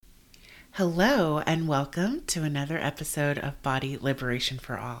Hello, and welcome to another episode of Body Liberation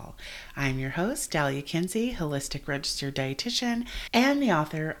for All. I'm your host, Dahlia Kinsey, holistic registered dietitian, and the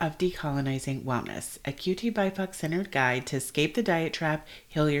author of Decolonizing Wellness, a QT BIPOC centered guide to escape the diet trap,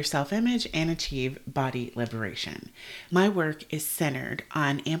 heal your self image, and achieve body liberation. My work is centered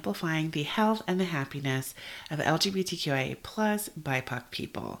on amplifying the health and the happiness of LGBTQIA plus BIPOC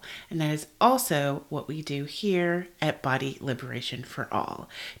people, and that is also what we do here at Body Liberation for All.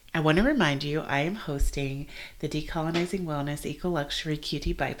 I want to remind you I am hosting the Decolonizing Wellness Eco Luxury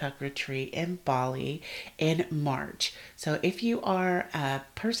QT BIPOC retreat in Bali in March. So if you are a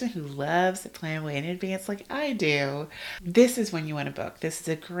person who loves to plan way in advance like I do, this is when you want to book. This is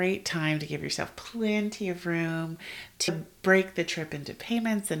a great time to give yourself plenty of room to break the trip into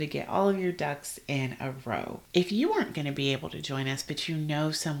payments and to get all of your ducks in a row. If you aren't going to be able to join us, but you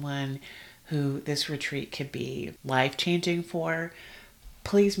know someone who this retreat could be life-changing for,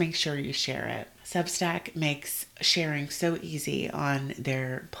 please make sure you share it. Substack makes sharing so easy on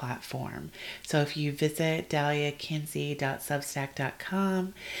their platform. So if you visit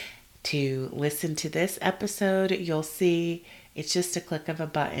dahliakinsey.substack.com to listen to this episode, you'll see it's just a click of a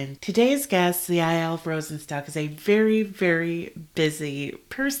button. Today's guest, Yael Rosenstock, is a very, very busy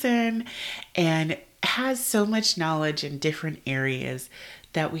person and has so much knowledge in different areas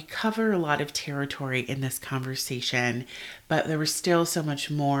that we cover a lot of territory in this conversation, but there was still so much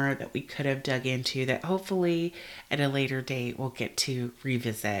more that we could have dug into that hopefully at a later date we'll get to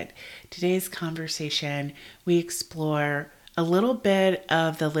revisit. Today's conversation, we explore a little bit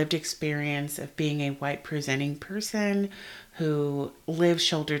of the lived experience of being a white presenting person who lives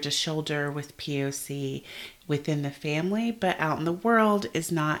shoulder to shoulder with POC within the family, but out in the world is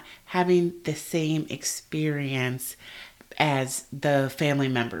not having the same experience as the family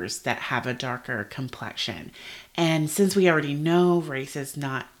members that have a darker complexion. And since we already know race is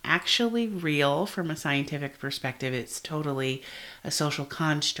not actually real from a scientific perspective, it's totally a social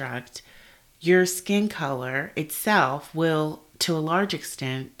construct, your skin color itself will, to a large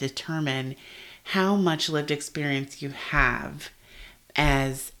extent, determine how much lived experience you have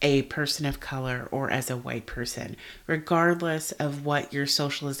as a person of color or as a white person, regardless of what your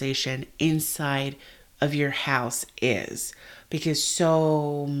socialization inside of your house is, because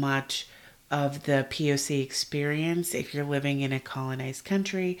so much of the POC experience, if you're living in a colonized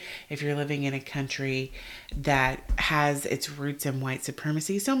country, if you're living in a country that has its roots in white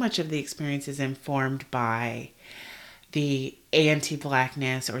supremacy, so much of the experience is informed by the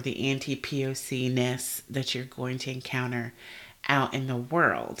anti-blackness or the anti-POC-ness that you're going to encounter out in the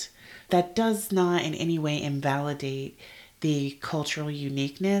world. That does not in any way invalidate the cultural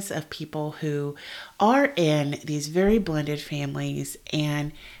uniqueness of people who are in these very blended families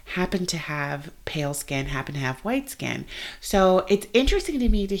and happen to have pale skin, happen to have white skin. So it's interesting to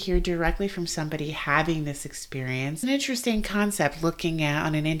me to hear directly from somebody having this experience. An interesting concept looking at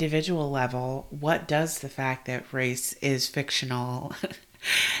on an individual level, what does the fact that race is fictional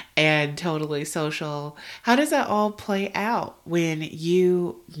and totally social, how does that all play out when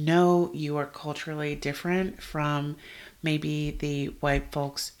you know you are culturally different from maybe the white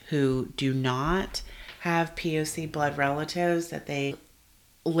folks who do not have POC blood relatives that they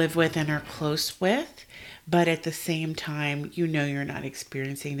live with and are close with, but at the same time, you know you're not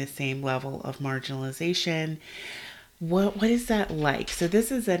experiencing the same level of marginalization. What is that like? So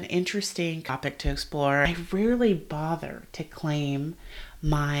this is an interesting topic to explore. I rarely bother to claim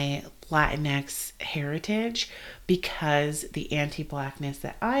my Latinx heritage because the anti-blackness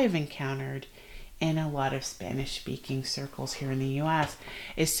that I've encountered in a lot of Spanish-speaking circles here in the US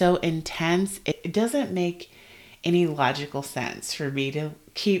is so intense. It doesn't make any logical sense for me to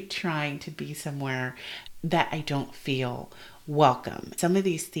keep trying to be somewhere that I don't feel welcome. Some of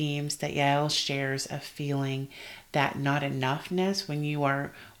these themes that Yael shares of feeling that not enoughness when you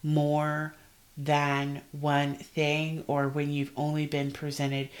are more than one thing, or when you've only been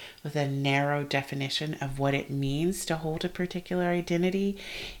presented with a narrow definition of what it means to hold a particular identity,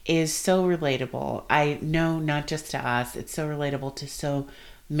 is so relatable. I know not just to us, it's so relatable to so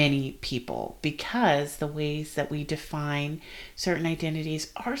many people because the ways that we define certain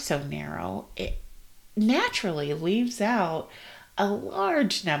identities are so narrow. It naturally leaves out a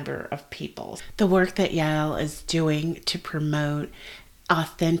large number of people. The work that Yael is doing to promote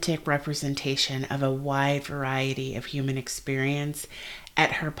authentic representation of a wide variety of human experience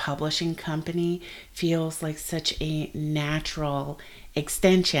at her publishing company feels like such a natural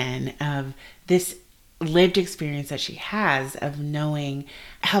extension of this lived experience that she has of knowing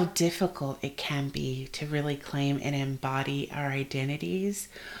how difficult it can be to really claim and embody our identities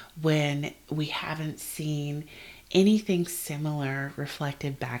when we haven't seen anything similar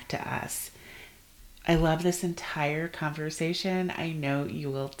reflected back to us. I love this entire conversation. I know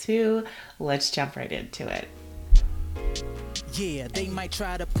you will too. Let's jump right into it. Yeah, they might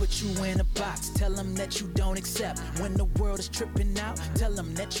try to put you in a box. Tell them that you don't accept. When the world is tripping out, tell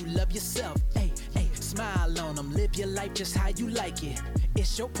them that you love yourself. Hey, hey, smile on them. Live your life just how you like it.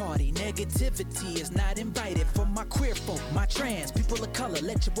 It's your party. Negativity is not invited. For my queer folk, my trans, people of color,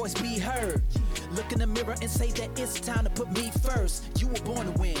 let your voice be heard. Look in the mirror and say that it's time to put me first. You were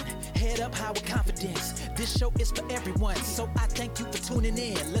born to win. Head up high with confidence. This show is for everyone, so I thank you for tuning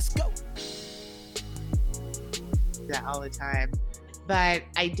in. Let's go. That all the time. But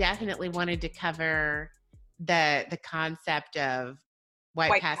I definitely wanted to cover the concept of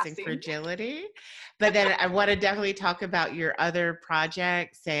white passing fragility. But then I want to definitely talk about your other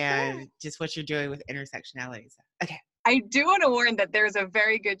projects and just what you're doing with intersectionality. So, okay. I do want to warn that there's a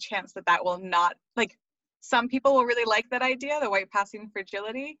very good chance that that will not, like, some people will really like that idea, the white passing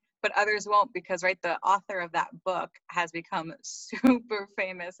fragility, but others won't, because, right, the author of that book has become super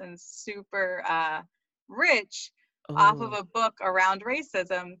famous and super rich off of a book around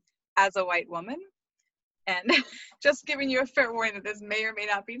racism as a white woman. And just giving you a fair warning that this may or may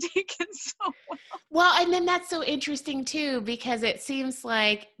not be taken so well. Well, and then that's so interesting too, because it seems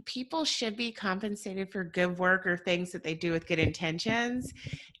like people should be compensated for good work or things that they do with good intentions.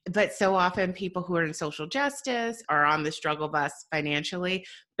 But so often people who are in social justice are on the struggle bus financially.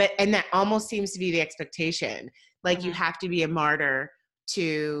 And that almost seems to be the expectation. Like you have to be a martyr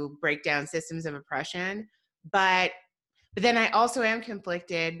to break down systems of oppression. But then I also am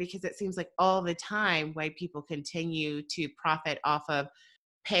conflicted because it seems like all the time white people continue to profit off of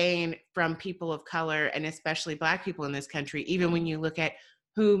pain from people of color and especially Black people in this country, even when you look at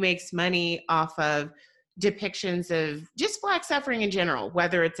who makes money off of depictions of just Black suffering in general,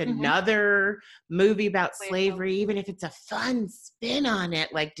 whether it's another movie about slavery, even if it's a fun spin on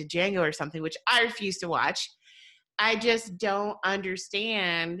it like Django or something, which I refuse to watch. I just don't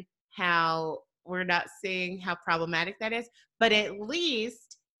understand how we're not seeing how problematic that is. But at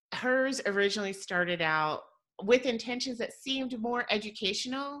least hers originally started out with intentions that seemed more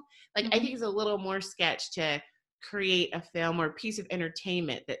educational. Like I think it's a little more sketch to create a film or a piece of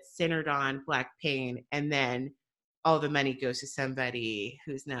entertainment that's centered on Black pain, and then all the money goes to somebody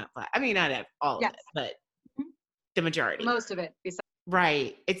who's not Black. I mean, not all of it, but the majority. Most of it.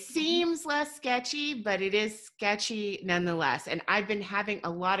 Right. It seems less sketchy, but it is sketchy nonetheless. And I've been having a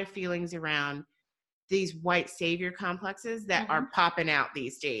lot of feelings around these white savior complexes that are popping out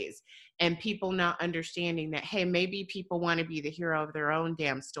these days, and people not understanding that, hey, maybe people want to be the hero of their own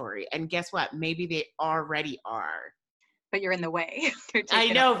damn story. And guess what? Maybe they already are. But you're in the way.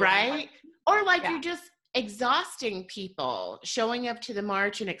 I know, right? Or like you're just exhausting people, showing up to the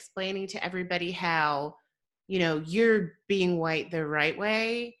march and explaining to everybody how, you know, you're being white the right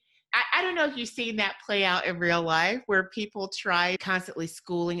way. I don't know if you've seen that play out in real life, where people try constantly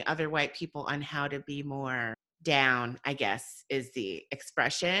schooling other white people on how to be more down, I guess is the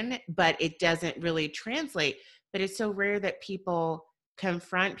expression, but it doesn't really translate. But it's so rare that people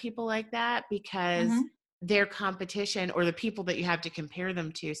confront people like that, because their competition or the people that you have to compare them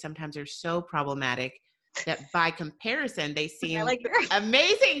to sometimes are so problematic that by comparison, they seem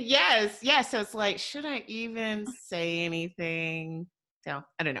amazing. Yes. So it's like, should I even say anything? So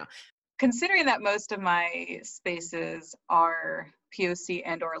I don't know. Considering that most of my spaces are POC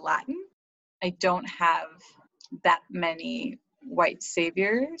and or Latin, I don't have that many white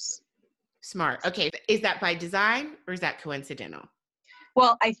saviors. Smart. Okay. Is that by design or is that coincidental?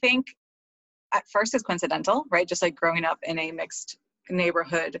 Well, I think at first it's coincidental, right? Just like growing up in a mixed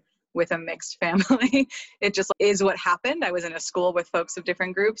neighborhood with a mixed family. It just is what happened. I was in a school with folks of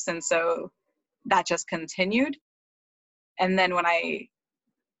different groups, and so that just continued. And then when I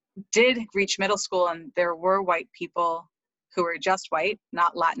did reach middle school and there were white people who were just white,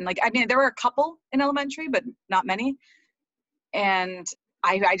 not Latin. Like, I mean, there were a couple in elementary, but not many. And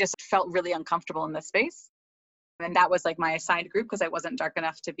I just felt really uncomfortable in this space. And that was like my assigned group because I wasn't dark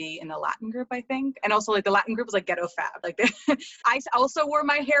enough to be in the Latin group, I think. And also like the Latin group was like ghetto fab. Like I also wore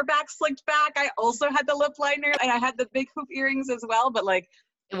my hair back, slicked back. I also had the lip liner and I had the big hoop earrings as well. But like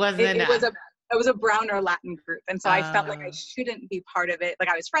it was a browner Latin group. And so I felt like I shouldn't be part of it. Like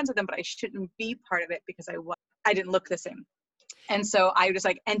I was friends with them, but I shouldn't be part of it because I didn't look the same. And so I just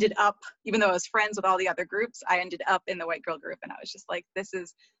like ended up, even though I was friends with all the other groups, I ended up in the white girl group. And I was just like, this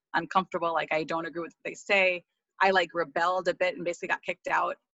is uncomfortable. Like I don't agree with what they say. I like rebelled a bit and basically got kicked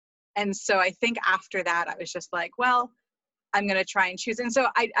out. And so I think after that, I was just like, well, I'm going to try and choose. And so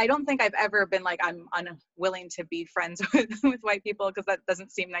I don't think I've ever been like, I'm unwilling to be friends with white people, because that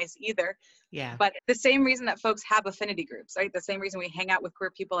doesn't seem nice either. Yeah. But the same reason that folks have affinity groups, right? The same reason we hang out with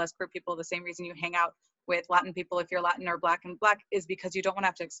queer people as queer people, the same reason you hang out with Latin people if you're Latin, or Black and Black, is because you don't want to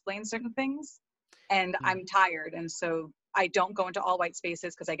have to explain certain things. And I'm tired. And so I don't go into all white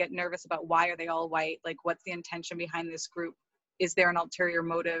spaces because I get nervous about, why are they all white? Like, what's the intention behind this group? Is there an ulterior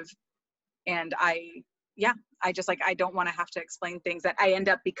motive? And I just like, I don't want to have to explain things, that I end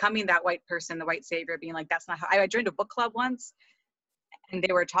up becoming that white person, the white savior, being like, that's not how. I joined a book club once, and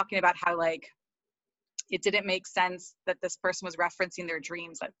they were talking about how, like, it didn't make sense that this person was referencing their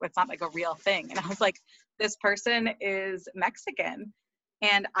dreams. Like, it's not like a real thing. And I was like, this person is Mexican,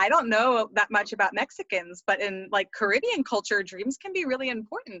 and I don't know that much about Mexicans, but in like Caribbean culture, dreams can be really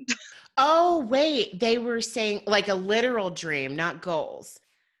important. Oh, wait, they were saying like a literal dream, not goals,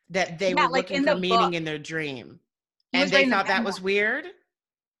 that they were like looking in for the meaning book, in their dream. he And was they writing a thought that memoir. was weird?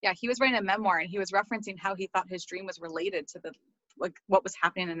 Yeah, he was writing a memoir, and he was referencing how he thought his dream was related to the, like, what was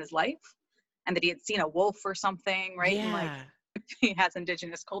happening in his life, and that he had seen a wolf or something, right? Yeah. And like, he has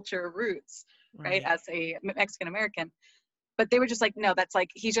indigenous culture roots, right? As a Mexican American. But they were just like, no, that's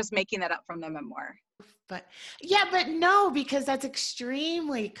like, he's just making that up from the memoir. But no, because that's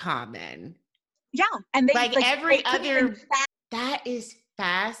extremely common. Yeah. And they like every other, fact, that is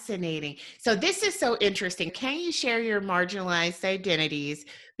fascinating. So this is so interesting. Can you share your marginalized identities?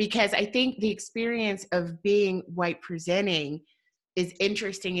 Because I think the experience of being white presenting is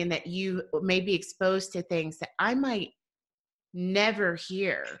interesting in that you may be exposed to things that I might never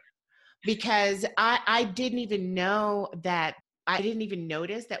hear, because I didn't even know that. I didn't even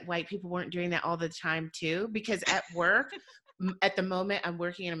notice that white people weren't doing that all the time too, because at work, at the moment, I'm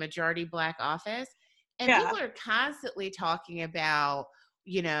working in a majority Black office, and people are constantly talking about,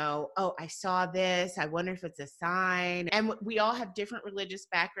 you know, oh, I saw this, I wonder if it's a sign. And we all have different religious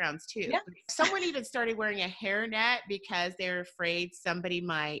backgrounds too. Yeah. Someone even started wearing a hairnet because they're afraid somebody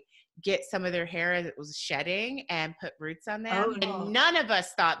might get some of their hair that was shedding and put roots on them. Oh, no. And none of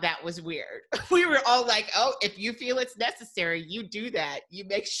us thought that was weird. We were all like, oh, if you feel it's necessary, you do that. You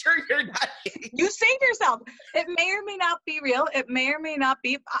make sure you're not. You save yourself. It may or may not be real. It may or may not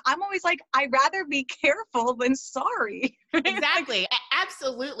be. I'm always like, I'd rather be careful than sorry. Exactly.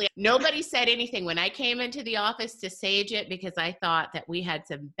 Absolutely. Nobody said anything when I came into the office to sage it, because I thought that we had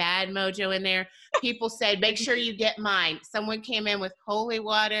some bad mojo in there. People said, make sure you get mine. Someone came in with holy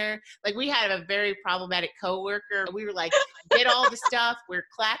water. Like, we had a very problematic coworker. We were like, get all the stuff. We're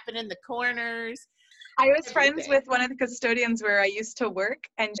clapping in the corners. I was friends with one of the custodians where I used to work,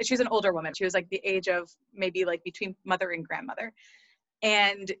 and she was an older woman. She was like the age of maybe like between mother and grandmother.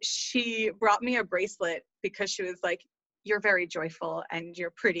 And she brought me a bracelet because she was like, you're very joyful and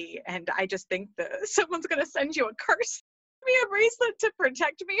you're pretty. And I just think that someone's going to send you a curse. Me a bracelet to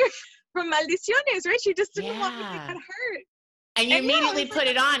protect me from maldiciones, right? She just didn't want me to get hurt. And you immediately put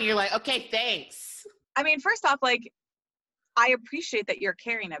it on. You're like, okay, thanks. I mean, first off, like, I appreciate that you're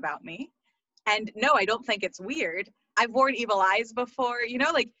caring about me. And no, I don't think it's weird. I've worn evil eyes before, you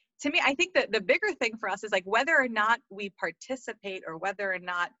know, like, to me, I think that the bigger thing for us is like whether or not we participate, or whether or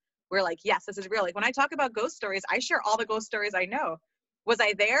not we're like, yes, this is real. Like, when I talk about ghost stories, I share all the ghost stories I know. Was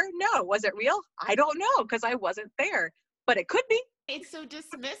I there? No. Was it real? I don't know, because I wasn't there, but it could be. It's so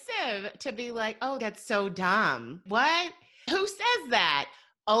dismissive to be like, oh, that's so dumb. What? Who says that?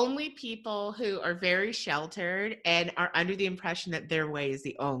 Only people who are very sheltered and are under the impression that their way is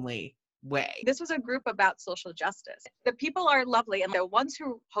the only way. This was a group about social justice. The people are lovely, and the ones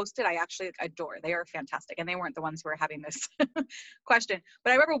who hosted I actually adore. They are fantastic, and they weren't the ones who were having this question.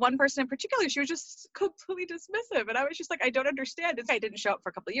 But I remember one person in particular, she was just completely dismissive, and I was just like, I don't understand. I didn't show up for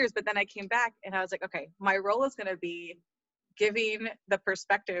a couple of years, but then I came back and I was like, okay, my role is going to be giving the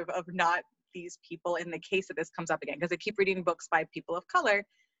perspective of not these people in the case that this comes up again, because I keep reading books by people of color,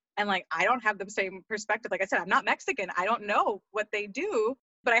 and like, I don't have the same perspective. Like I said, I'm not Mexican. I don't know what they do.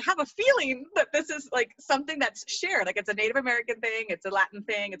 But I have a feeling that this is like something that's shared. Like, it's a Native American thing, it's a Latin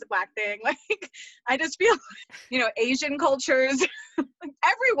thing, it's a Black thing. Like, I just feel, you know, Asian cultures,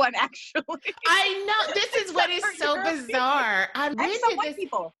 everyone actually. I know, this is what is so bizarre. And some white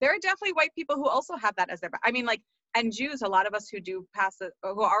people. There are definitely white people who also have that as their, I mean, like, and Jews, a lot of us who do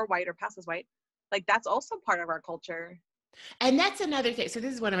who are white or pass as white, like, that's also part of our culture. And that's another thing. So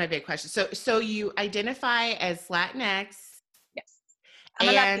this is one of my big questions. So you identify as Latinx. Yes.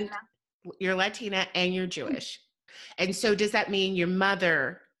 And you're Latina and you're Jewish. And so does that mean your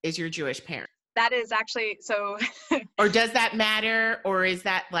mother is your Jewish parent? That is actually, so. Or does that matter? Or is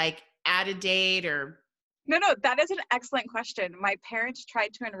that like out of date or? No, that is an excellent question. My parents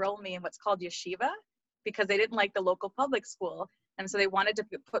tried to enroll me in what's called yeshiva. because they didn't like the local public school. And so they wanted to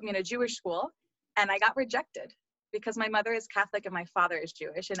put me in a Jewish school, and I got rejected because my mother is Catholic and my father is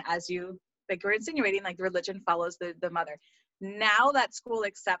Jewish. And as you like were insinuating, like religion follows the mother. Now that school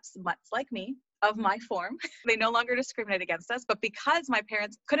accepts mutts like me of my form. They no longer discriminate against us. But because my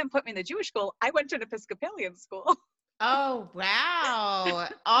parents couldn't put me in the Jewish school, I went to an Episcopalian school. Oh, wow.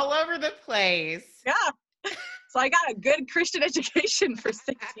 All over the place. Yeah. So I got a good Christian education for 6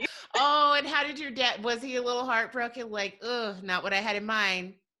 years. Oh, and how did your dad, was he a little heartbroken? Like, ugh, not what I had in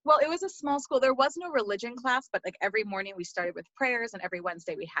mind. Well, it was a small school. There was no religion class, but like every morning we started with prayers, and every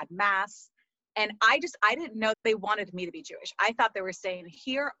Wednesday we had mass. And I didn't know they wanted me to be Jewish. I thought they were saying,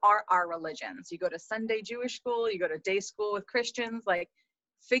 here are our religions. You go to Sunday Jewish school, you go to day school with Christians, like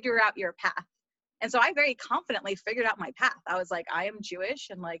figure out your path. And so I very confidently figured out my path. I was like, I am Jewish,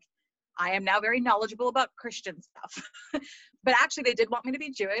 and like, I am now very knowledgeable about Christian stuff. But actually they did want me to be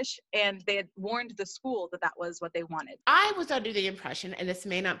Jewish, and they had warned the school that that was what they wanted. I was under the impression, and this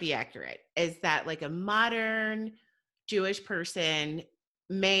may not be accurate, is that like a modern Jewish person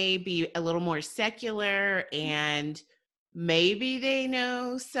may be a little more secular, and maybe they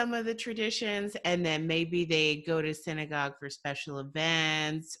know some of the traditions, and then maybe they go to synagogue for special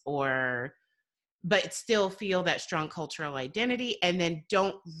events, but still feel that strong cultural identity, and then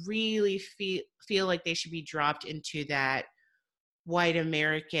don't really feel like they should be dropped into that white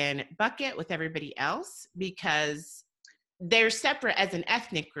American bucket with everybody else, because they're separate as an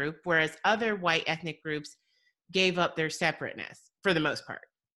ethnic group, whereas other white ethnic groups gave up their separateness for the most part.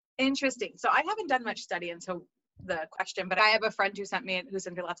 Interesting. So I haven't done much study into the question, but I have a friend who sent me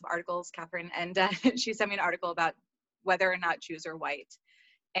lots of articles, Catherine, and she sent me an article about whether or not Jews are white.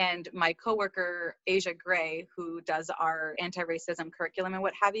 And my coworker, Asia Gray, who does our anti-racism curriculum and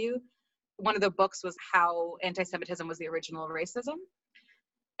what have you, one of the books was how anti-Semitism was the original racism.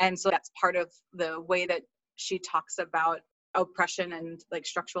 And so that's part of the way that she talks about oppression and like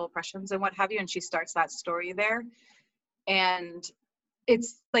structural oppressions and what have you. And she starts that story there. And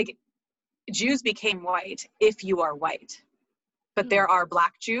it's like Jews became white if you are white. But there are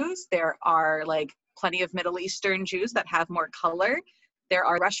Black Jews. There are like plenty of Middle Eastern Jews that have more color. There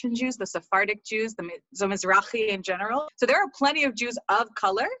are Russian Jews, the Sephardic Jews, the Mizrahi in general. So there are plenty of Jews of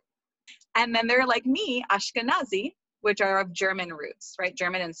color. And then they're like me, Ashkenazi, which are of German roots, right?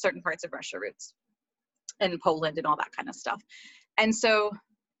 German and certain parts of Russia roots, and Poland and all that kind of stuff. And so,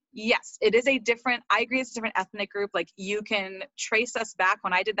 yes, it is I agree it's a different ethnic group. Like you can trace us back.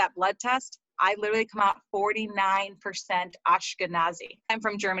 When I did that blood test, I literally come out 49% Ashkenazi. I'm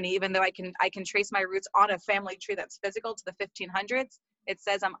from Germany, even though I can trace my roots on a family tree that's physical to the 1500s. It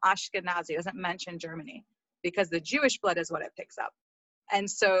says I'm Ashkenazi. It doesn't mention Germany because the Jewish blood is what it picks up. And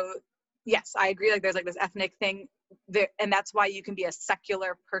so, yes, I agree. Like there's like this ethnic thing there, and that's why you can be a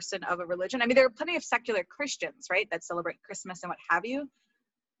secular person of a religion. I mean, there are plenty of secular Christians, right, that celebrate Christmas and what have you.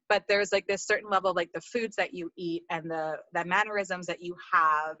 But there's like this certain level of like the foods that you eat and the mannerisms that you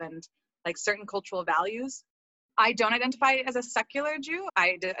have and like certain cultural values. I don't identify as a secular Jew.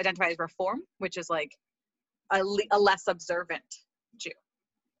 I identify as Reform, which is like a less observant Jew.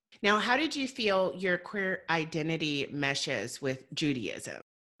 Now, how did you feel your queer identity meshes with Judaism?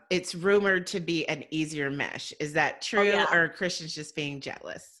 It's rumored to be an easier mesh. Is that true? Oh, yeah. Or are Christians just being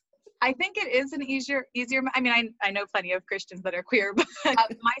jealous? I think it is an easier. I mean, I know plenty of Christians that are queer, but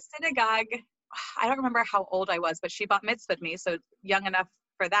my synagogue, I don't remember how old I was, but she bat mitzvahed me, so young enough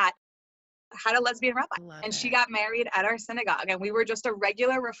for that, had a lesbian rabbi. She got married at our synagogue, and we were just a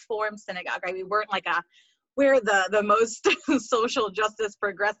regular Reform synagogue, right? We weren't like we're the most social justice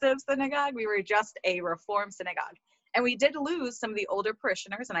progressive synagogue. We were just a Reform synagogue. And we did lose some of the older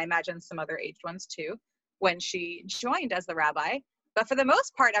parishioners, and I imagine some other aged ones too, when she joined as the rabbi. But for the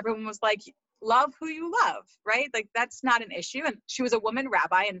most part, everyone was like, love who you love, right? Like that's not an issue. And she was a woman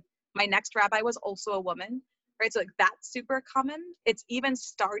rabbi, and my next rabbi was also a woman, right? So like that's super common. It's even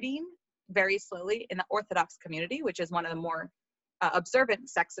starting very slowly in the Orthodox community, which is one of the more observant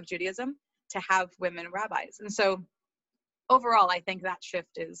sects of Judaism, to have women rabbis. And so overall, I think that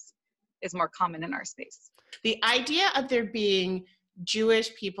shift is more common in our space. The idea of there being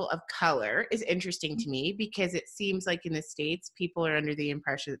Jewish people of color is interesting to me because it seems like in the States, people are under the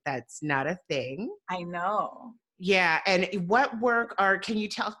impression that that's not a thing. I know. Yeah. And what can you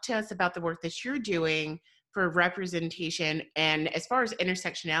talk to us about the work that you're doing for representation and as far as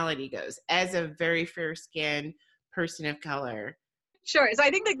intersectionality goes, as a very fair-skinned person of color? Sure. So I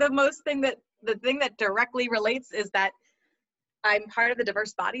think like the thing that directly relates is that I'm part of the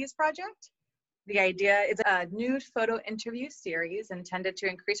Diverse Bodies Project. The idea is a nude photo interview series intended to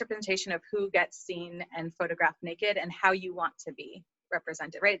increase representation of who gets seen and photographed naked and how you want to be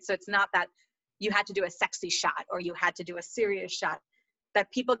represented, right? So it's not that you had to do a sexy shot or you had to do a serious shot,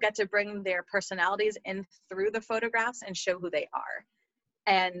 that people get to bring their personalities in through the photographs and show who they are.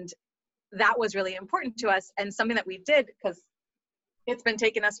 And that was really important to us, and something that we did, because it's been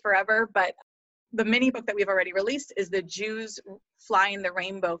taking us forever, but the mini book that we've already released is the Jews Flying the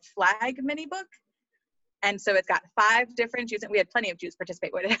Rainbow Flag mini book. And so it's got 5 different Jews, and we had plenty of Jews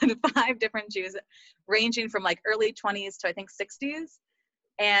participate with it. It had 5 different Jews ranging from like early 20s to I think 60s.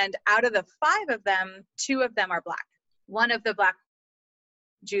 And out of the 5 of them, 2 of them are Black. One of the Black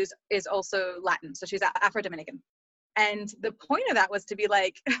Jews is also Latin, so she's Afro-Dominican. And the point of that was to be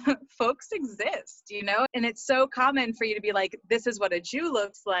like, folks exist, you know? And it's so common for you to be like, this is what a Jew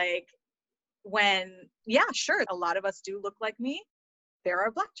looks like, when, yeah, sure, a lot of us do look like me. There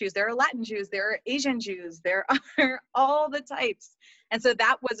are Black Jews, there are Latin Jews, there are Asian Jews, there are all the types. And so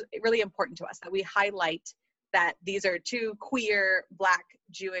that was really important to us, that we highlight that these are 2 queer Black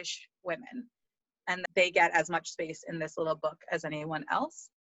Jewish women, and they get as much space in this little book as anyone else.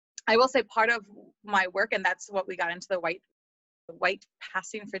 I will say part of my work, and that's what we got into the white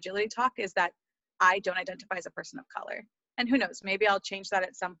passing fragility talk, is that I don't identify as a person of color. And who knows, maybe I'll change that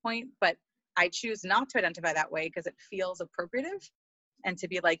at some point, but I choose not to identify that way because it feels appropriative. And to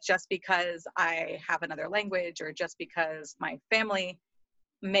be like, just because I have another language or just because my family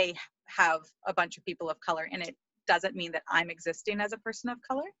may have a bunch of people of color in it doesn't mean that I'm existing as a person of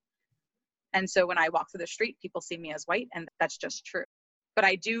color. And so when I walk through the street, people see me as white, and that's just true. But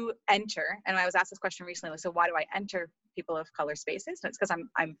I do enter, and I was asked this question recently, like, so why do I enter people of color spaces? And it's because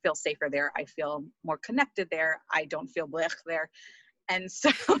I feel safer there. I feel more connected there. I don't feel blech there. And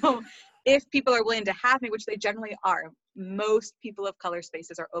so if people are willing to have me, which they generally are, most people of color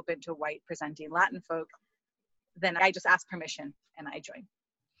spaces are open to white presenting Latin folk, then I just ask permission and I join.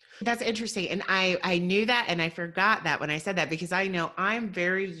 That's interesting. And I knew that, and I forgot that when I said that, because I know I'm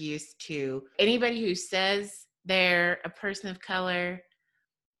very used to anybody who says they're a person of color,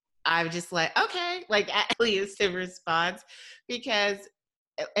 I'm just like, okay, like at least a response, because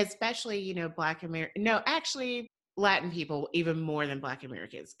especially, you know, Latin people, even more than Black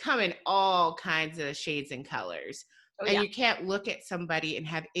Americans, come in all kinds of shades and colors. Oh, and yeah. You can't look at somebody and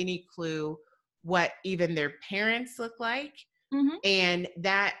have any clue what even their parents look like. Mm-hmm. And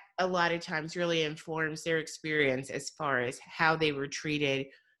that a lot of times really informs their experience as far as how they were treated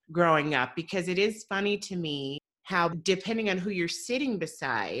growing up. Because it is funny to me how, depending on who you're sitting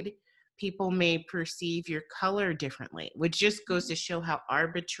beside, people may perceive your color differently, which just goes to show how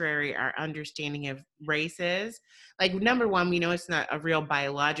arbitrary our understanding of race is. Like, number one, we know it's not a real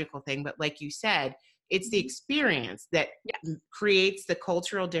biological thing, but like you said, it's the experience that creates the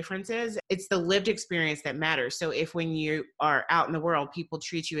cultural differences. It's the lived experience that matters. So if when you are out in the world, people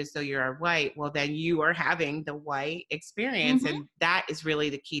treat you as though you're white, well, then you are having the white experience. And that is really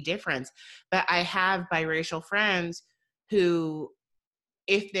the key difference. But I have biracial friends who,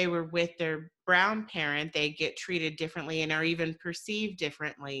 if they were with their brown parent, they get treated differently and are even perceived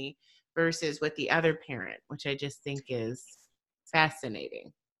differently versus with the other parent, which I just think is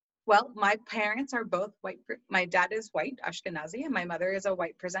fascinating. Well, my parents are both white. My dad is white, Ashkenazi, and my mother is a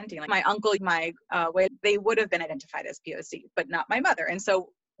white presenting. Like my uncle, they would have been identified as POC, but not my mother. And so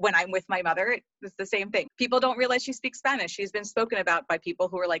when I'm with my mother, it's the same thing. People don't realize she speaks Spanish. She's been spoken about by people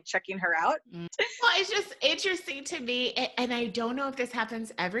who are like checking her out. Well, it's just interesting to me. And I don't know if this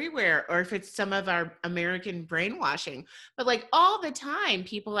happens everywhere or if it's some of our American brainwashing, but like all the time,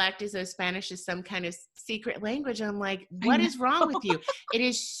 people act as though Spanish is some kind of secret language. And I'm like, what is wrong with you? It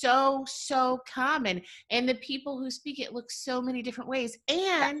is so, so common. And the people who speak it look so many different ways.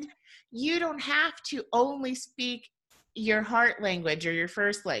 And you don't have to only speak your heart language or your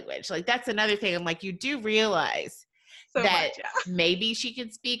first language. Like, that's another thing. I'm like, you do realize that maybe she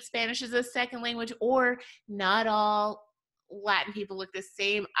could speak Spanish as a second language, or not all Latin people look the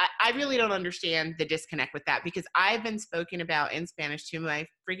same. I really don't understand the disconnect with that, because I've been spoken about in Spanish to my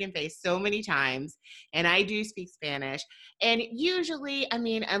freaking face so many times, and I do speak Spanish. And usually, I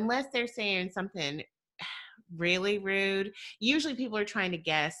mean, unless they're saying something really rude, usually people are trying to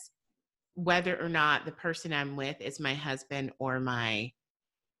guess whether or not the person I'm with is my husband or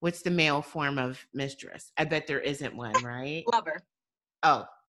what's the male form of mistress? I bet there isn't one, right? Lover. Oh,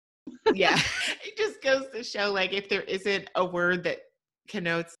 yeah. It just goes to show, like, if there isn't a word that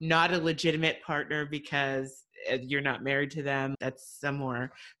connotes not a legitimate partner because you're not married to them, that's some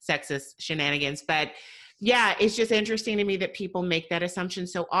more sexist shenanigans. But yeah, it's just interesting to me that people make that assumption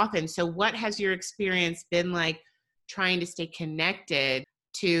so often. So what has your experience been like trying to stay connected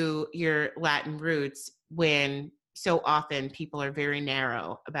to your Latin roots when so often people are very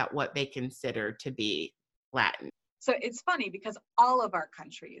narrow about what they consider to be Latin? So it's funny because all of our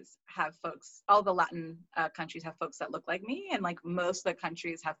countries have folks, all the Latin countries have folks that look like me, and like most of the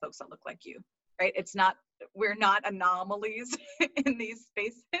countries have folks that look like you, right? It's not, we're not anomalies in these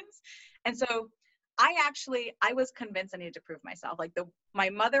spaces. And so I was convinced I needed to prove myself. Like my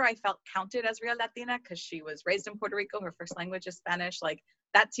mother, I felt counted as real Latina because she was raised in Puerto Rico. Her first language is Spanish. Like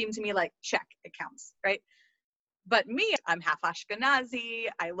that seemed to me like, check, it counts, right? But me, I'm half Ashkenazi.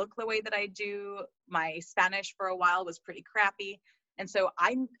 I look the way that I do. My Spanish for a while was pretty crappy. And so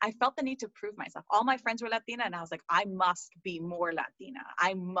I felt the need to prove myself. All my friends were Latina, and I was like, I must be more Latina.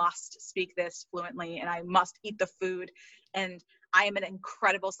 I must speak this fluently, and I must eat the food. And I am an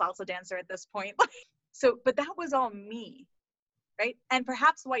incredible salsa dancer at this point. So, but that was all me, right? And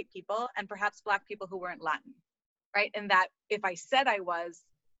perhaps white people and perhaps Black people who weren't Latin, right? And that if I said I was,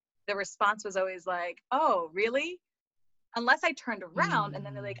 the response was always like, oh, really? Unless I turned around and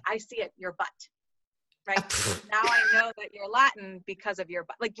then they're like, I see it, your butt, right? Now I know that you're Latin because of your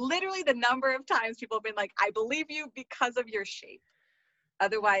butt. Like literally the number of times people have been like, I believe you because of your shape.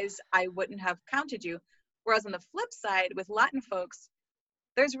 Otherwise, I wouldn't have counted you. Whereas on the flip side, with Latin folks,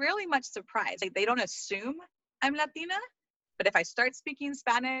 there's really much surprise. Like they don't assume I'm Latina, but if I start speaking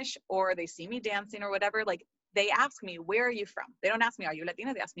Spanish or they see me dancing or whatever, like they ask me, where are you from? They don't ask me, are you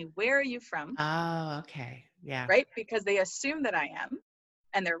Latina? They ask me, where are you from? Oh, okay. Yeah. Right? Because they assume that I am,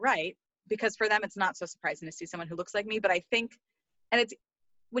 and they're right, because for them, it's not so surprising to see someone who looks like me. But I think, and it's,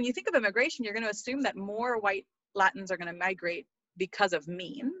 when you think of immigration, you're going to assume that more white Latins are going to migrate because of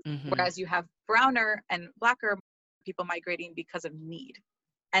means, whereas you have browner and Blacker people migrating because of need.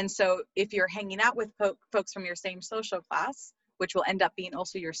 And so if you're hanging out with folks from your same social class, which will end up being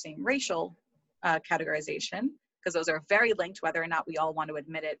also your same racial categorization, because those are very linked, whether or not we all want to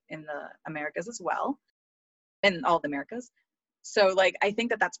admit it in the Americas as well, in all the Americas. So like, I think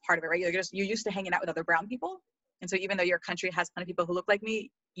that that's part of it, right? You're used to hanging out with other brown people. And so even though your country has plenty of people who look like me,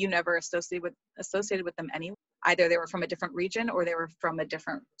 you never associated with them anyway. Either they were from a different region or they were from a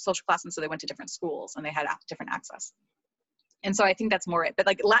different social class. And so they went to different schools and they had different access. And so I think that's more it. But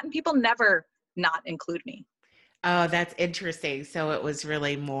like Latin people never not include me. Oh, that's interesting. So it was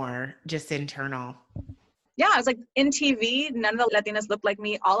really more just internal. Yeah, I was like in TV, none of the Latinas looked like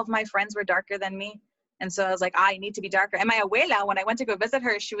me. All of my friends were darker than me. And so I was like, I need to be darker. And my abuela, when I went to go visit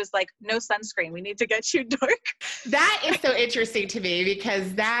her, she was like, no sunscreen. We need to get you dark. That is so interesting to me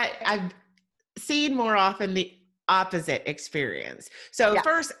because that I've seen more often the opposite experience. So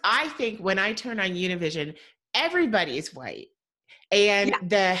first, I think when I turn on Univision, everybody's white. And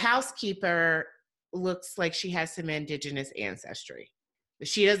the housekeeper looks like she has some indigenous ancestry.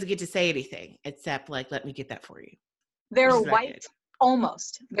 She doesn't get to say anything except like, let me get that for you. They're white.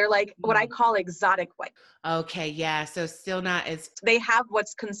 Almost. They're like what I call exotic white. Okay, yeah. So still not as... They have what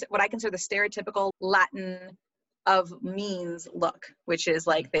I consider the stereotypical Latin of means look, which is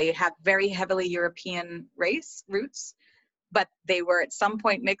like they have very heavily European race roots, but they were at some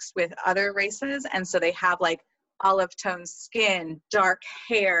point mixed with other races. And so they have like olive tone skin, dark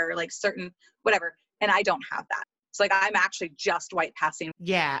hair, like certain whatever. And I don't have that. It's like I'm actually just white passing.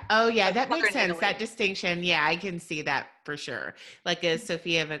 Yeah. Oh, yeah. Like that makes sense. Italy. That distinction. Yeah, I can see that for sure. Like a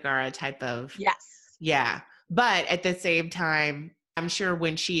Sofia Vergara type of. Yes. Yeah. But at the same time, I'm sure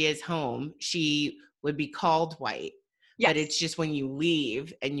when she is home, she would be called white. Yes. But it's just when you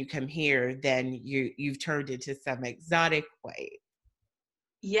leave and you come here, then you've turned into some exotic white.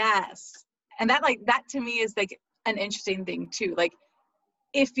 Yes. And that to me is like an interesting thing too. Like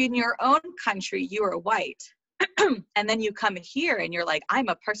if in your own country you are white, and then you come here and you're like, I'm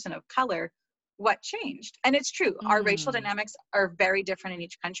a person of color, what changed? And it's true. Our racial dynamics are very different in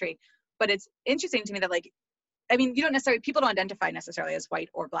each country. But it's interesting to me that like, I mean, people don't identify necessarily as white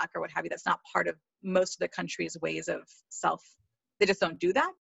or Black or what have you. That's not part of most of the country's ways of self. They just don't do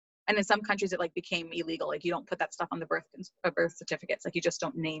that. And in some countries it like became illegal. Like you don't put that stuff on the birth certificates. Like you just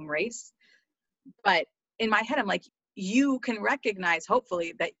don't name race. But in my head, I'm like, you can recognize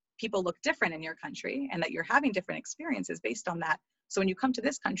hopefully that people look different in your country and that you're having different experiences based on that. So when you come to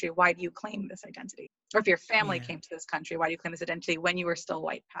this country, why do you claim this identity? Or if your family came to this country, why do you claim this identity when you were still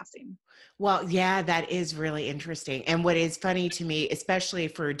white passing? Well, yeah, that is really interesting. And what is funny to me, especially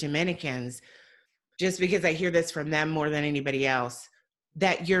for Dominicans, just because I hear this from them more than anybody else,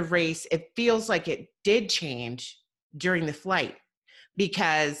 that your race, it feels like it did change during the flight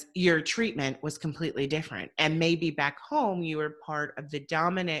because your treatment was completely different. And maybe back home, you were part of the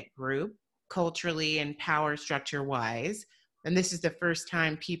dominant group culturally and power structure wise. And this is the first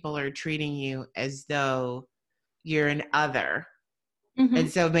time people are treating you as though you're an other. And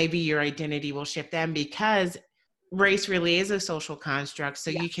so maybe your identity will shift them because race really is a social construct.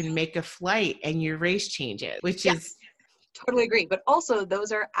 So you Yes. can make a flight and your race changes, which Yes, is, totally agree. But also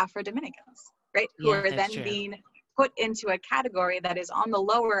those are Afro-Dominicans, right? Who yeah, are that's then true. being put into a category that is on the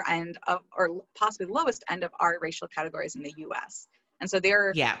lower end of, or possibly lowest end of our racial categories in the US. And so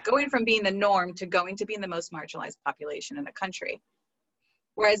they're Yeah. going from being the norm to going to being the most marginalized population in the country.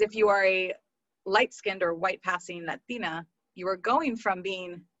 Whereas if you are a light-skinned or white-passing Latina, you are going from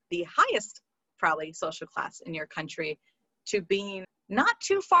being the highest probably social class in your country to being not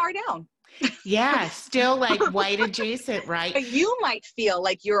too far down. Yeah, still like white adjacent, right? But you might feel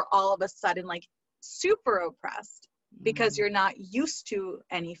like you're all of a sudden like super oppressed because you're not used to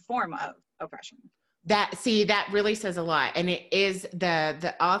any form of oppression. That really says a lot. And it is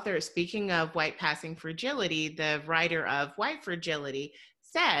the author, speaking of white passing fragility, the writer of White Fragility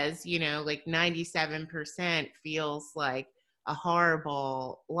says, like 97% feels like a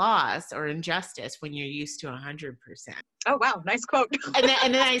horrible loss or injustice when you're used to 100%. Oh, wow. Nice quote. And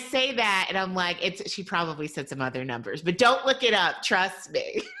then I say that and I'm like, she probably said some other numbers, but don't look it up. Trust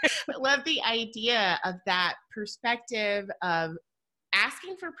me. I love the idea of that perspective of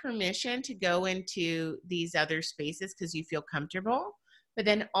asking for permission to go into these other spaces because you feel comfortable, but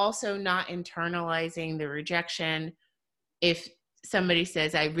then also not internalizing the rejection. If somebody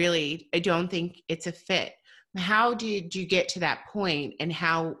says, I don't think it's a fit. How did you get to that point, and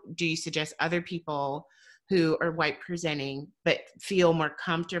how do you suggest other people who are white presenting but feel more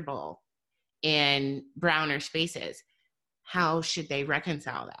comfortable in browner spaces, how should they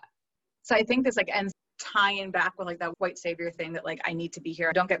reconcile that? So I think this like ends tying back with like that white savior thing that like I need to be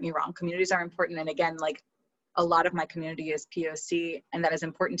here. Don't get me wrong, communities are important, and again, like a lot of my community is POC, and that is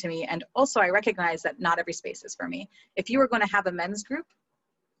important to me. And also I recognize that not every space is for me. If you were going to have a men's group,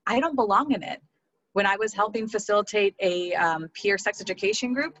 I don't belong in it. When I was helping facilitate a peer sex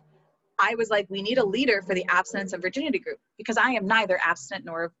education group, I was like, we need a leader for the abstinence and virginity group, because I am neither abstinent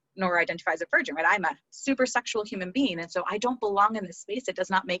nor identify as a virgin, right? I'm a super sexual human being. And so I don't belong in this space. It does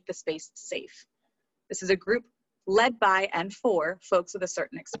not make the space safe. This is a group led by and for folks with a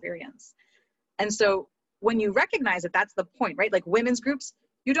certain experience. And so when you recognize that that's the point, right? Like women's groups,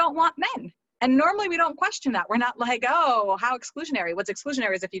 you don't want men. And normally we don't question that. We're not like, oh, how exclusionary. What's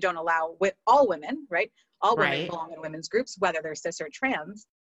exclusionary is if you don't allow all women, right? All women belong in women's groups, whether they're cis or trans.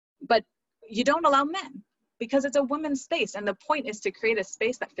 But you don't allow men because it's a women's space. And the point is to create a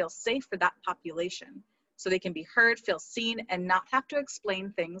space that feels safe for that population so they can be heard, feel seen, and not have to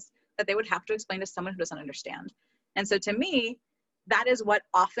explain things that they would have to explain to someone who doesn't understand. And so to me, that is what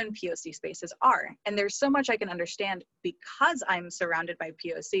often POC spaces are. And there's so much I can understand because I'm surrounded by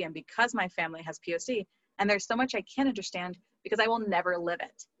POC and because my family has POC. And there's so much I can't understand because I will never live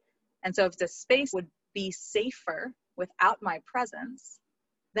it. And so if the space would be safer without my presence,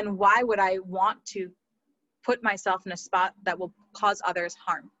 then why would I want to put myself in a spot that will cause others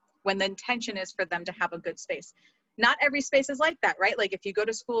harm when the intention is for them to have a good space? Not every space is like that, right? Like if you go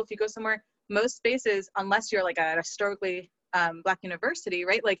to school, if you go somewhere, most spaces, unless you're like a historically Black university,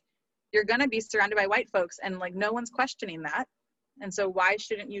 right? Like you're going to be surrounded by white folks and like no one's questioning that. And so why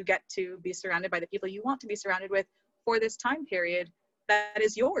shouldn't you get to be surrounded by the people you want to be surrounded with for this time period that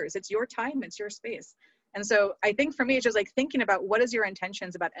is yours? It's your time, it's your space. And so I think for me, it's just like thinking about what is your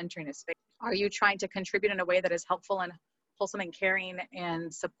intentions about entering a space? Are you trying to contribute in a way that is helpful and wholesome and caring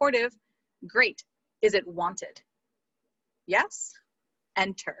and supportive? Great. Is it wanted? Yes.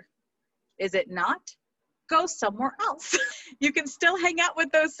 Enter. Is it not? Go somewhere else. You can still hang out with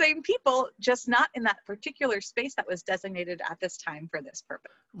those same people, just not in that particular space that was designated at this time for this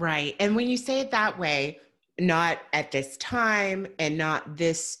purpose. Right. And when you say it that way, not at this time and not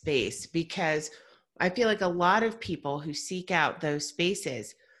this space, because I feel like a lot of people who seek out those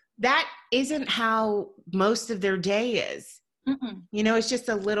spaces, that isn't how most of their day is. Mm-mm. It's just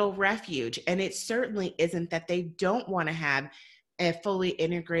a little refuge. And it certainly isn't that they don't want to have a fully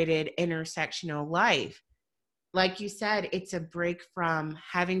integrated intersectional life. Like you said, it's a break from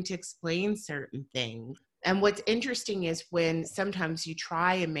having to explain certain things. And what's interesting is when sometimes you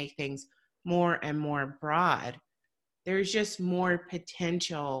try and make things more and more broad, there's just more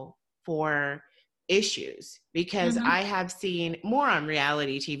potential for issues, because I have seen more on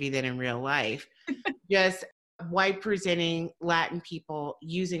reality TV than in real life, just white presenting Latin people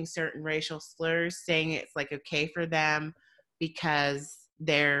using certain racial slurs, saying it's like okay for them because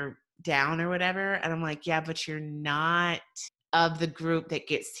they're down or whatever. And I'm like, yeah, but you're not of the group that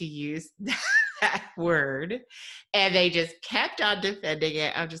gets to use that word. And they just kept on defending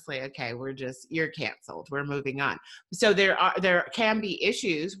it. I'm just like, okay, you're canceled. We're moving on. So there can be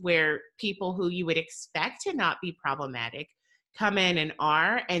issues where people who you would expect to not be problematic come in and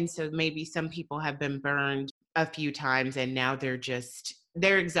are. And so maybe some people have been burned a few times and now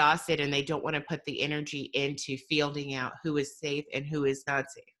they're exhausted and they don't want to put the energy into fielding out who is safe and who is not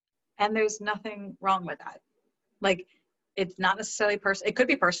safe. And there's nothing wrong with that. Like, it's not necessarily personal. It could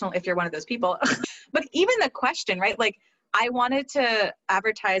be personal if you're one of those people. But even the question, right? Like, I wanted to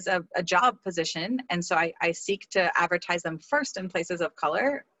advertise a job position. And so I seek to advertise them first in places of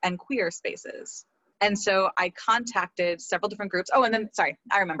color and queer spaces. And so I contacted several different groups. Oh, and then, sorry,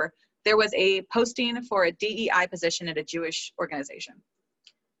 I remember. There was a posting for a DEI position at a Jewish organization.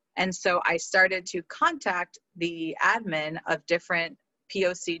 And so I started to contact the admin of different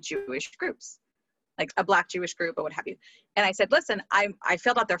POC Jewish groups, like a Black Jewish group or what have you. And I said, listen, I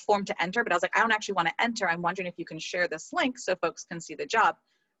filled out their form to enter, but I was like, I don't actually want to enter. I'm wondering if you can share this link so folks can see the job.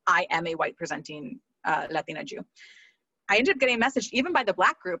 I am a white presenting Latina Jew. I ended up getting a message even by the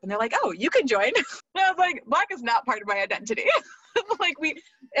Black group, and they're like, oh, you can join. And I was like, Black is not part of my identity. Like,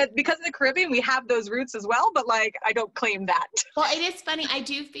 because of the Caribbean, we have those roots as well, but like, I don't claim that. Well, it is funny. I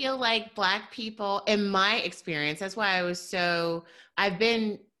do feel like Black people, in my experience, that's why I've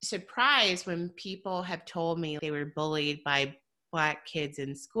been surprised when people have told me they were bullied by Black kids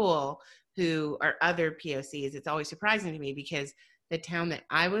in school who are other POCs. It's always surprising to me because the town that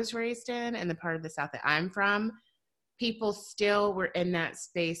I was raised in and the part of the South that I'm from, people still were in that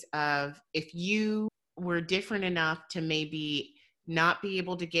space of, if you were different enough to maybe not be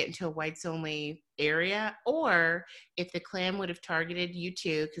able to get into a whites only area, or if the Klan would have targeted you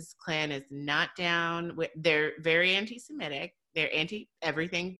too, because the Klan is not down with, they're very anti-Semitic, they're anti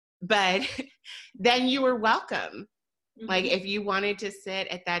everything, but then you were welcome. Mm-hmm. Like, if you wanted to sit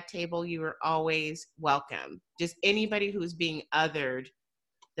at that table, you were always welcome. Just anybody who was being othered,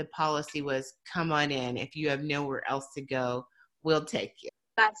 the policy was, come on in. If you have nowhere else to go, we'll take you.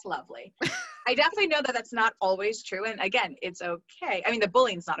 That's lovely. I definitely know that that's not always true. And again, it's okay. I mean, the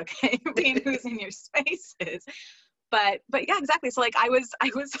bullying's not okay, being who's in your spaces. But yeah, exactly. So like, I was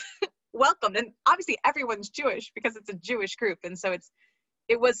welcomed, and obviously everyone's Jewish because it's a Jewish group. And so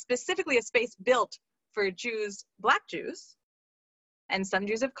it was specifically a space built for Jews, Black Jews, and some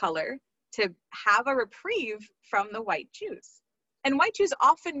Jews of color to have a reprieve from the white Jews. And white Jews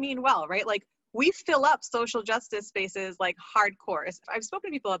often mean well, right? Like, we fill up social justice spaces like hardcore. I've spoken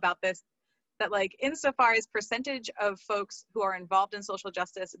to people about this, that like, insofar as percentage of folks who are involved in social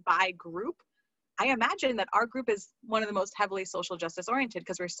justice by group, I imagine that our group is one of the most heavily social justice oriented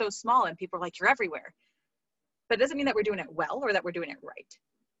because we're so small and people are like, you're everywhere. But it doesn't mean that we're doing it well or that we're doing it right.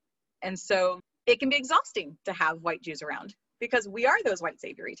 And so it can be exhausting to have white Jews around because we are those white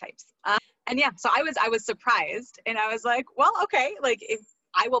saviory types. And yeah, so I was surprised, and I was like, well, okay, like, if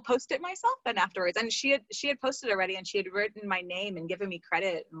I will post it myself then afterwards. And she had posted already, and she had written my name and given me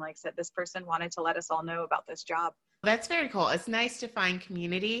credit and like said this person wanted to let us all know about this job. That's very cool. It's nice to find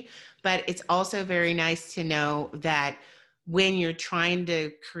community, but it's also very nice to know that when you're trying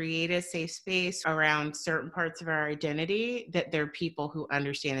to create a safe space around certain parts of our identity, that there are people who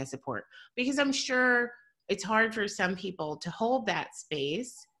understand and support. Because I'm sure it's hard for some people to hold that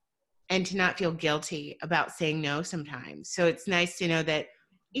space and to not feel guilty about saying no sometimes. So it's nice to know that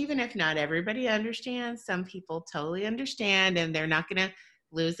even if not everybody understands, some people totally understand, and they're not going to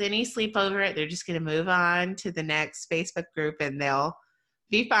lose any sleep over it. They're just going to move on to the next Facebook group and they'll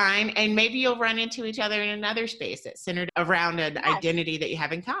be fine. And maybe you'll run into each other in another space that's centered around an identity that you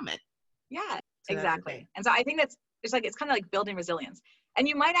have in common. Yeah, so exactly. And so I think it's kind of like building resilience. And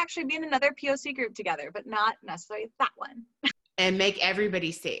you might actually be in another POC group together, but not necessarily that one. And make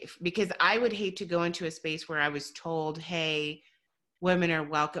everybody safe, because I would hate to go into a space where I was told, hey, women are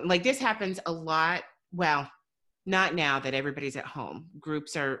welcome. Like, this happens a lot. Well, not now that everybody's at home.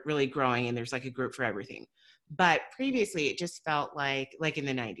 Groups are really growing and there's like a group for everything. But previously it just felt like in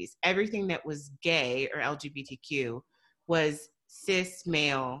the 90s, everything that was gay or LGBTQ was cis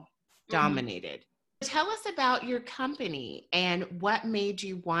male dominated. Mm-hmm. Tell us about your company and what made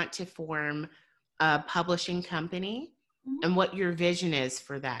you want to form a publishing company, and what your vision is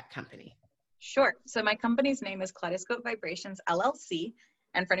for that company. Sure. So my company's name is Kaleidoscope Vibrations, LLC.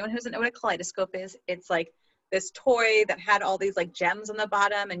 And for anyone who doesn't know what a kaleidoscope is, it's like this toy that had all these like gems on the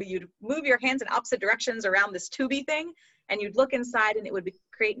bottom, and you'd move your hands in opposite directions around this tubey thing, and you'd look inside and it would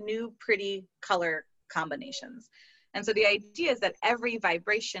create new pretty color combinations. And so the idea is that every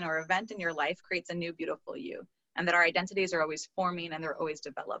vibration or event in your life creates a new beautiful you, and that our identities are always forming and they're always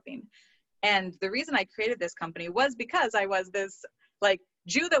developing. And the reason I created this company was because I was this like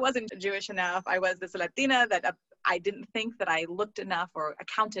Jew that wasn't Jewish enough. I was this Latina that I didn't think that I looked enough or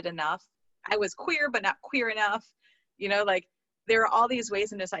accounted enough. I was queer, but not queer enough. You know, like, there are all these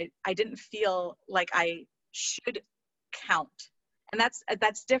ways in this I didn't feel like I should count. And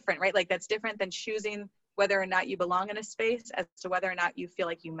that's different, right? Like, that's different than choosing whether or not you belong in a space, as to whether or not you feel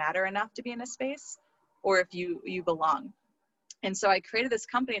like you matter enough to be in a space, or if you belong. And so I created this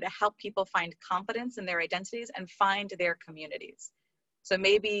company to help people find confidence in their identities and find their communities. So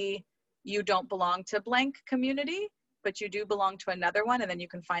maybe you don't belong to blank community, but you do belong to another one, and then you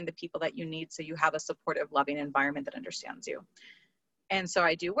can find the people that you need so you have a supportive, loving environment that understands you. And so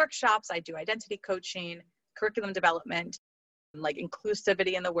I do workshops, I do identity coaching, curriculum development, like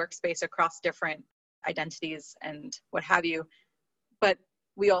inclusivity in the workspace across different identities and what have you. But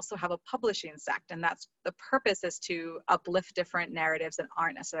we also have a publishing sect, and that's the purpose, is to uplift different narratives that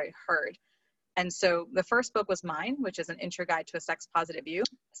aren't necessarily heard. And so the first book was mine, which is an intro guide to a sex positive view.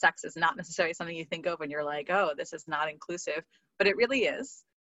 Sex is not necessarily something you think of when you're like, oh, this is not inclusive, but it really is.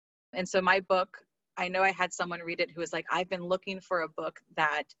 And so my book, I know I had someone read it who was like, I've been looking for a book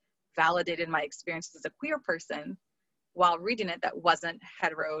that validated my experience as a queer person while reading it that wasn't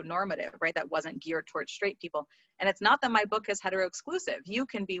heteronormative, right? That wasn't geared towards straight people. And it's not that my book is hetero exclusive. You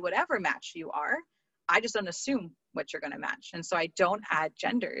can be whatever match you are. I just don't assume what you're going to match. And so I don't add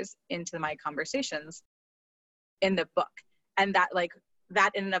genders into my conversations in the book. And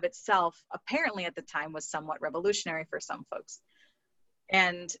that in and of itself, apparently at the time, was somewhat revolutionary for some folks.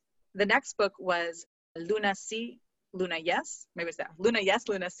 And the next book was Luna Si, Luna Yes, maybe it's that, Luna Yes,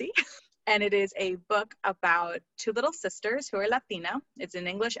 Luna Si. And it is a book about two little sisters who are Latina. It's in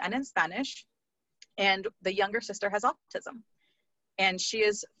English and in Spanish. And the younger sister has autism. And she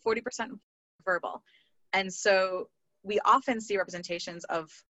is 40% verbal. And so we often see representations of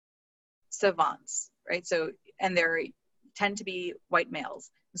savants, right? So, and they tend to be white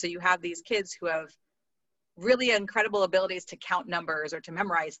males. And so you have these kids who have really incredible abilities to count numbers or to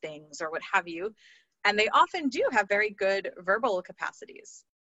memorize things or what have you. And they often do have very good verbal capacities.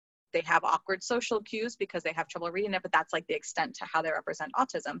 They have awkward social cues because they have trouble reading it, but that's like the extent to how they represent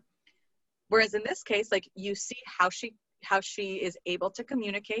autism. Whereas in this case, like, you see how she is able to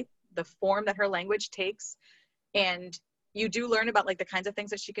communicate, the form that her language takes, and you do learn about like the kinds of things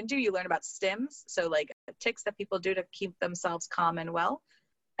that she can do. You learn about stims, so like tics that people do to keep themselves calm and well.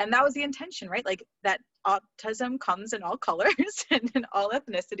 And that was the intention, right? Like, that autism comes in all colors and in all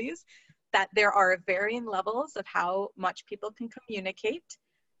ethnicities, that there are varying levels of how much people can communicate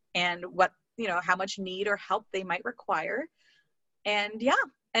and what, you know, how much need or help they might require. And yeah,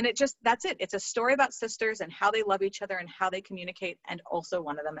 and that's it. It's a story about sisters and how they love each other and how they communicate. And also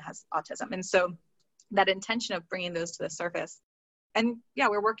one of them has autism. And so that intention of bringing those to the surface. And yeah,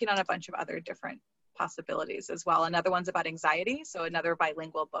 we're working on a bunch of other different possibilities as well. Another one's about anxiety. So another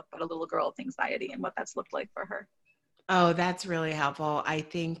bilingual book, but a little girl with anxiety and what that's looked like for her. Oh, that's really helpful. I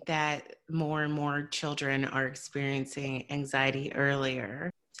think that more and more children are experiencing anxiety earlier.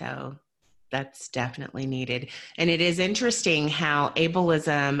 So that's definitely needed. And it is interesting how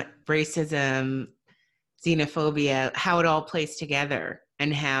ableism, racism, xenophobia, how it all plays together,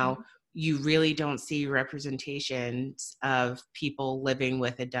 and how you really don't see representations of people living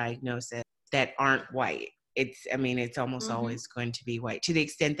with a diagnosis that aren't white. It's almost always going to be white, to the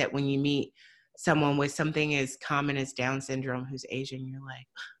extent that when you meet someone with something as common as Down syndrome who's Asian, you're like,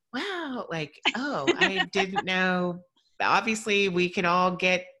 wow, like, oh, I didn't know. Obviously, we can all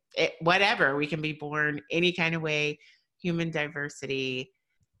get it, whatever. We can be born any kind of way, human diversity.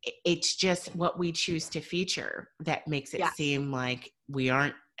 It's just what we choose to feature that makes it seem like we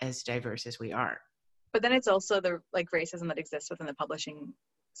aren't as diverse as we are. But then it's also the like racism that exists within the publishing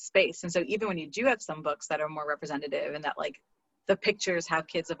space. And so even when you do have some books that are more representative and that like the pictures have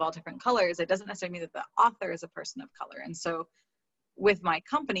kids of all different colors, it doesn't necessarily mean that the author is a person of color. And so with my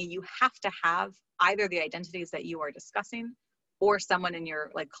company, you have to have either the identities that you are discussing or someone in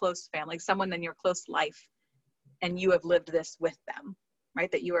your like close family, someone in your close life, and you have lived this with them,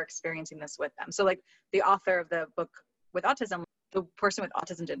 right? That you are experiencing this with them. So like the author of the book with autism, the person with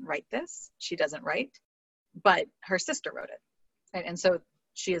autism didn't write this. She doesn't write, but her sister wrote it. Right? And so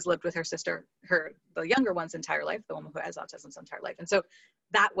she has lived with her sister, the younger one's entire life, the woman who has autism's entire life. And so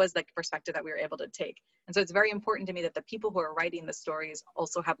that was the perspective that we were able to take. And so it's very important to me that the people who are writing the stories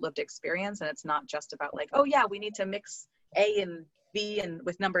also have lived experience. And it's not just about like, oh yeah, we need to mix A and B and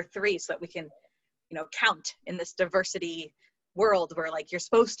with number 3 so that we can, you know, count in this diversity world where like, you're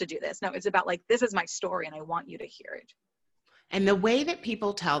supposed to do this. No, it's about like, this is my story and I want you to hear it. And the way that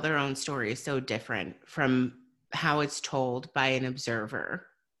people tell their own story is so different from how it's told by an observer.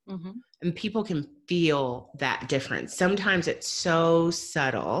 Mm-hmm. And people can feel that difference. Sometimes it's so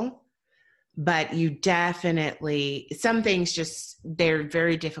subtle, but you definitely, some things just, they're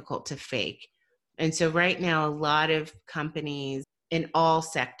very difficult to fake. And so right now, a lot of companies in all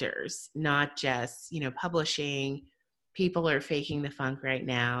sectors, not just, you know, publishing, people are faking the funk right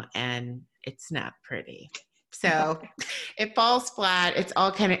now, and it's not pretty. So it falls flat. It's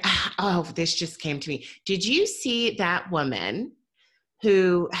all kind of, oh, this just came to me. Did you see that woman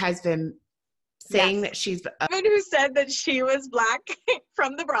who has been saying Yes. that she's Woman who said that she was Black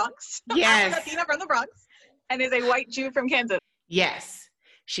from the Bronx, yes, Latina from the Bronx, and is a white Jew from Kansas. yes,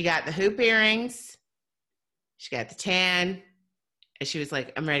 she got the hoop earrings, she got the tan, and she was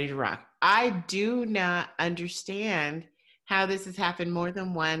like, I'm ready to rock. I do not understand how this has happened more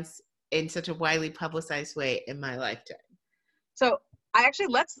than once in such a widely publicized way in my lifetime. So I actually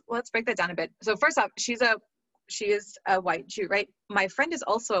let's break that down a bit. So first off, she is a white Jew, right? My friend is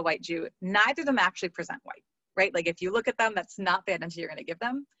also a white Jew. Neither of them actually present white, right? Like if you look at them, that's not the identity you're going to give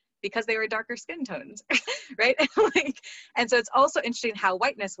them because they were darker skin tones, right? Like, and so it's also interesting how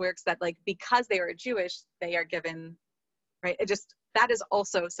whiteness works. That like because they are Jewish, they are given, right? That is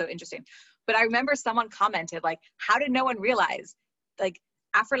also so interesting. But I remember someone commented like, "How did no one realize like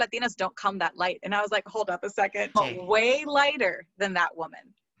Afro Latinas don't come that light?" And I was like, hold up a second, way lighter than that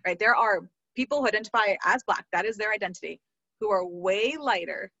woman, right? There are people who identify as Black, that is their identity, who are way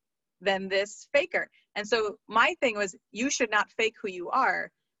lighter than this faker. And so my thing was, you should not fake who you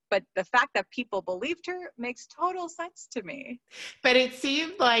are. But the fact that people believed her makes total sense to me. But it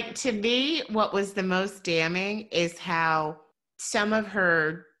seemed like, to me, what was the most damning is how some of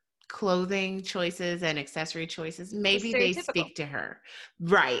her clothing choices and accessory choices, maybe they speak to her.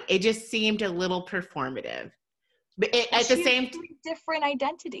 Right. It just seemed a little performative. But at the same time, different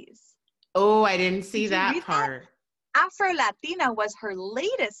identities. Oh, I didn't see that part. Afro-Latina was her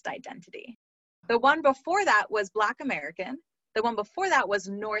latest identity. The one before that was Black American. The one before that was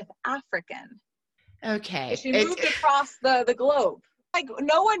North African. Okay. She moved across the globe. Like,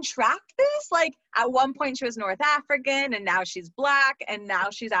 no one tracked this. Like, at one point she was North African, and now she's Black, and now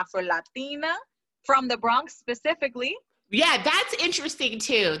she's Afro-Latina from the Bronx specifically. Yeah, that's interesting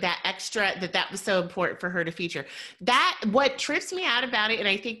too. That extra, that was so important for her to feature. That, what trips me out about it, and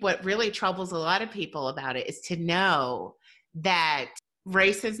I think what really troubles a lot of people about it, is to know that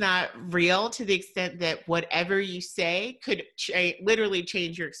race is not real to the extent that whatever you say could literally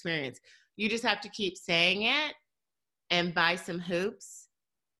change your experience. You just have to keep saying it and buy some hoops,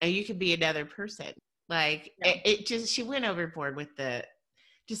 and you could be another person. Like, it just, she went overboard with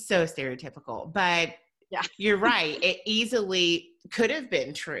just so stereotypical. But yeah, you're right. It easily could have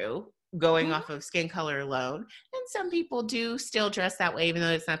been true going off of skin color alone. And some people do still dress that way, even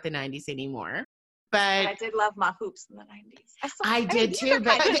though it's not the 90s anymore. But I did love my hoops in the 90s. I did too.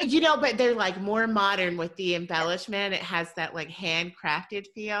 But, but they're like more modern with the embellishment. It has that like handcrafted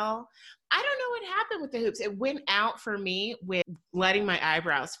feel. I don't know what happened with the hoops. It went out for me with letting my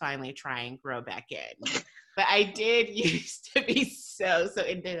eyebrows finally try and grow back in. But I did used to be so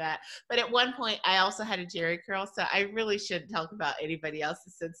into that. But at one point, I also had a Jerry curl, so I really shouldn't talk about anybody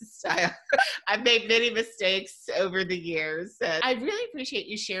else's sense of style. I've made many mistakes over the years. I really appreciate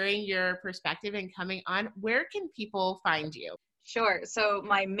you sharing your perspective and coming on. Where can people find you? Sure. So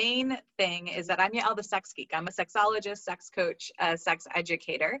my main thing is that I'm Yael the Sex Geek. I'm a sexologist, sex coach, sex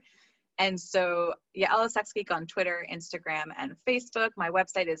educator. And so Yael the Sex Geek on Twitter, Instagram, and Facebook. My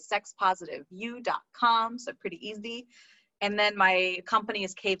website is sexpositiveyou.com, so pretty easy. And then my company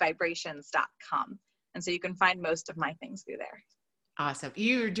is kvibrations.com. And so you can find most of my things through there. Awesome.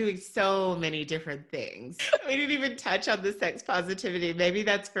 You're doing so many different things. We didn't even touch on the sex positivity. Maybe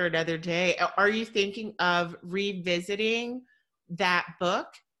that's for another day. Are you thinking of revisiting that book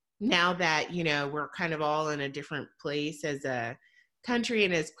now that, you know, we're kind of all in a different place as a country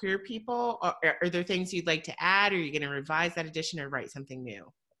and as queer people? Are there things you'd like to add? Or are you going to revise that edition or write something new?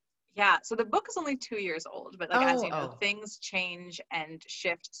 Yeah, so the book is only 2 years old, but like as you know, things change and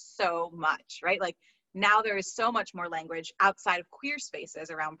shift so much, right? Like now there is so much more language outside of queer spaces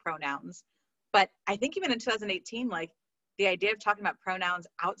around pronouns. But I think even in 2018, like the idea of talking about pronouns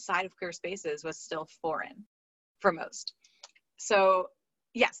outside of queer spaces was still foreign for most. So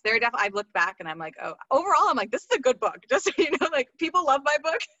yes, there are definitely, I've looked back and I'm like, oh, overall, I'm like, this is a good book. Just so you know, like people love my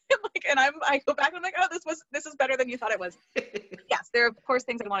book. And I go back and I'm like, oh, this is better than you thought it was. Yes, there are of course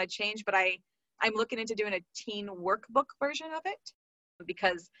things I want to change, but I'm looking into doing a teen workbook version of it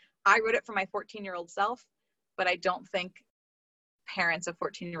because I wrote it for my 14-year-old self, but I don't think parents of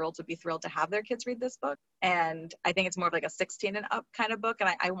 14-year-olds would be thrilled to have their kids read this book. And I think it's more of like a 16 and up kind of book. And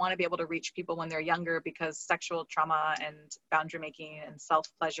I want to be able to reach people when they're younger because sexual trauma and boundary making and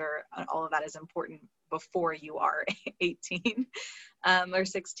self-pleasure and all of that is important before you are 18 or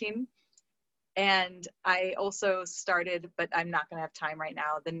 16. And I also started, but I'm not going to have time right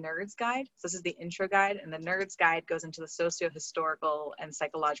now, the Nerds Guide. So this is the intro guide, and the Nerds Guide goes into the socio-historical and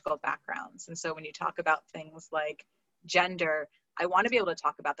psychological backgrounds. And so when you talk about things like gender, I want to be able to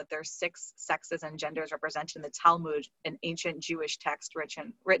talk about that there's 6 sexes and genders represented in the Talmud, an ancient Jewish text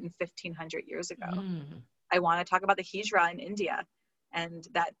written 1,500 years ago. I want to talk about the Hijra in India, and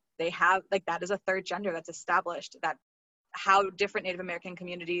that they have, like, that is a third gender that's established, that how different Native American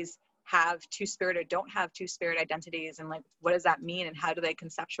communities have two-spirit or don't have two-spirit identities, and like, what does that mean and how do they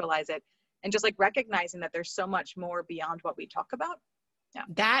conceptualize it? And just like recognizing that there's so much more beyond what we talk about. Yeah.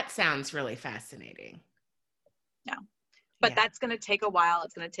 That sounds really fascinating. Yeah. But that's going to take a while.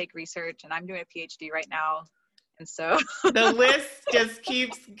 It's going to take research, and I'm doing a PhD right now. And so the list just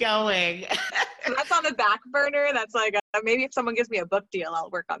keeps going. That's on the back burner. That's like, maybe if someone gives me a book deal, I'll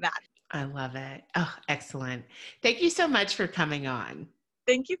work on that. I love it. Oh, excellent. Thank you so much for coming on.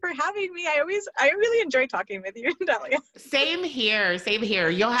 Thank you for having me. I really enjoy talking with you, Dahlia. Same here. Same here.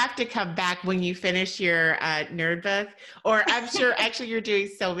 You'll have to come back when you finish your nerd book, or I'm sure actually you're doing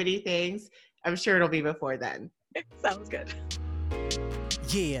so many things. I'm sure it'll be before then. Sounds good.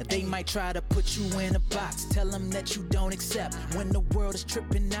 Yeah, they might try to put you in a box. Tell them that you don't accept. When the world is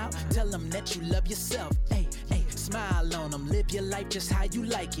tripping out, tell them that you love yourself. Hey, hey, smile on them. Live your life just how you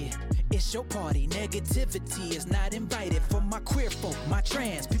like it. It's your party. Negativity is not invited. For my queer folk, my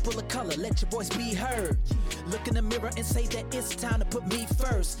trans, people of color, let your voice be heard. Look in the mirror and say that it's time to put me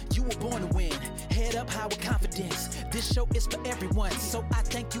first. You were born to win. Head up high with confidence. This show is for everyone, so I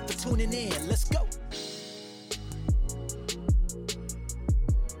thank you for tuning in. Let's go.